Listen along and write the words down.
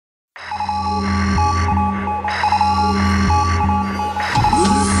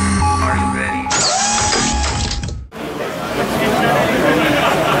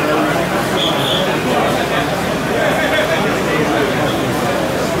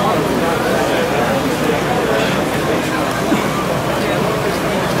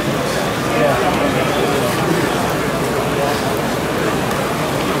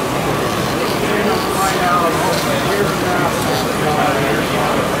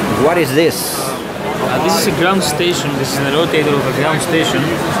what is this? This is a ground station. This is a rotator of a ground station.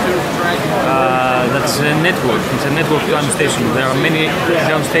 That's a network. It's a network ground station. There are many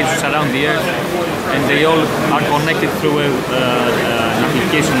ground stations around the Earth, and they all are connected through an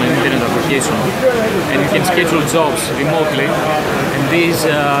application, an internet application. And you can schedule jobs remotely, and these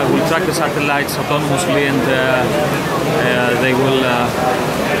will track the satellites autonomously, and they will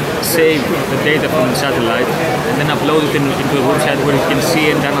save the data from the satellite and then upload it into a website where you can see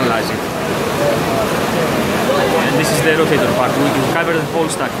and analyze it. And this is the rotator part. We can cover the whole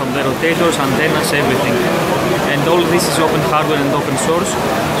stack from the rotators, antennas, everything. And all this is open hardware and open source,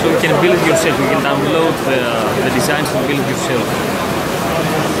 so you can build it yourself. You can download the designs and build it yourself.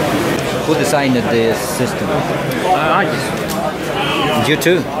 Who designed this system? You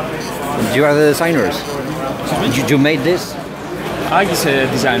too? You are the designers? You made this? I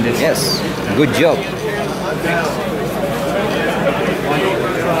designed it. Yes, good job.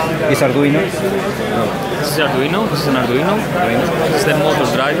 Is Arduino? No. This is Arduino. This is an Arduino. This is the motor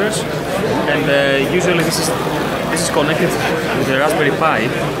drivers, and usually this is connected with the Raspberry Pi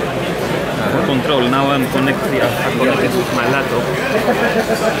for control. Now I'm connected with my laptop,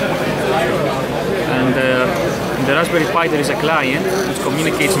 and in the Raspberry Pi there is a client which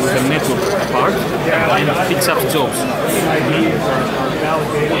communicates with the network part and picks up jobs.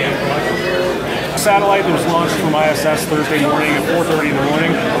 Satellite that was launched from ISS Thursday morning at 4:30 in the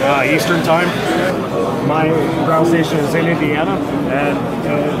morning, Eastern time. My ground station is in Indiana, and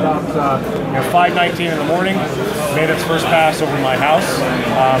about 5:19 in the morning, made its first pass over my house.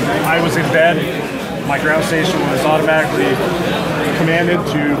 I was in bed. My ground station was automatically commanded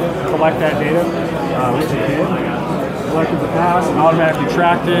to collect that data, which it did. Collected the pass and automatically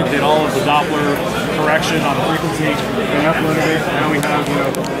tracked it, did all of the Doppler correction on the frequency, and uploaded it. Now we have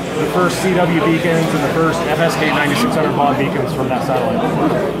the first CW beacons and the first FSK 9600 baud beacons from that satellite.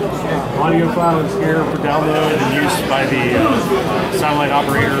 Audio file is here for download and use by the satellite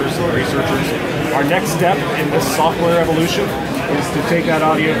operators and researchers. Our next step in this software evolution is to take that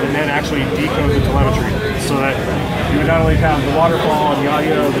audio and then actually decode the telemetry, so that you would not only have the waterfall and the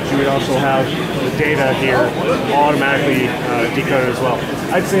audio, but you would also have the data here automatically decoded as well.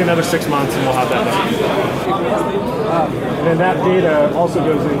 I'd say another 6 months and we'll have that done. And then that data also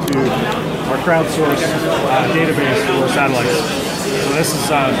goes into our crowdsourced database for satellites. So this is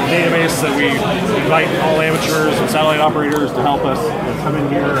a database that we invite all amateurs and satellite operators to help us come in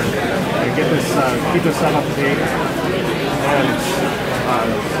here and get this, keep this stuff up to date. And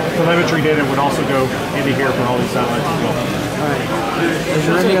telemetry data would also go into here for all these satellites as well. Alright. Is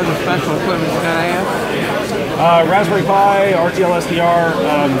there any other special equipment that I have? Raspberry Pi, RTL SDR,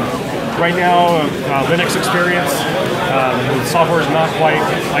 right now Linux experience. The software is not quite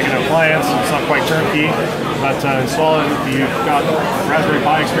like an appliance, it's not quite turnkey, but installing, you've got Raspberry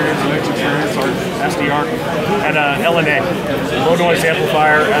Pi experience, Linux experience, or SDR, and LNA, low noise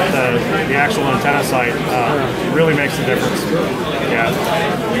amplifier at the actual antenna site really makes a difference. Yeah,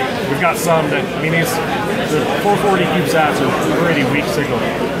 we've got some that, I mean, the 440 CubeSats are pretty weak signal.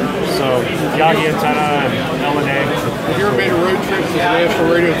 So Yagi antenna and LNA. Have you ever made a road trip to the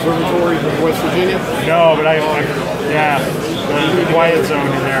National Radio Observatory in West Virginia? No, but yeah, the quiet zone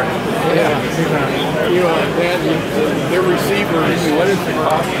in there. Yeah. You know, their receivers, what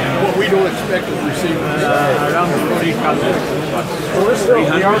we don't expect is receivers. Around 40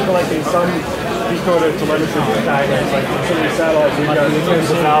 Well, we are collecting some decoded telemetry packets, like some of these satellites. We've got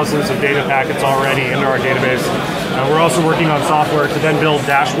tens of thousands of data packets already into our database. We're also working on software to then build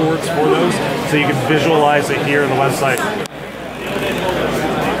dashboards for those, so you can visualize it here on the website.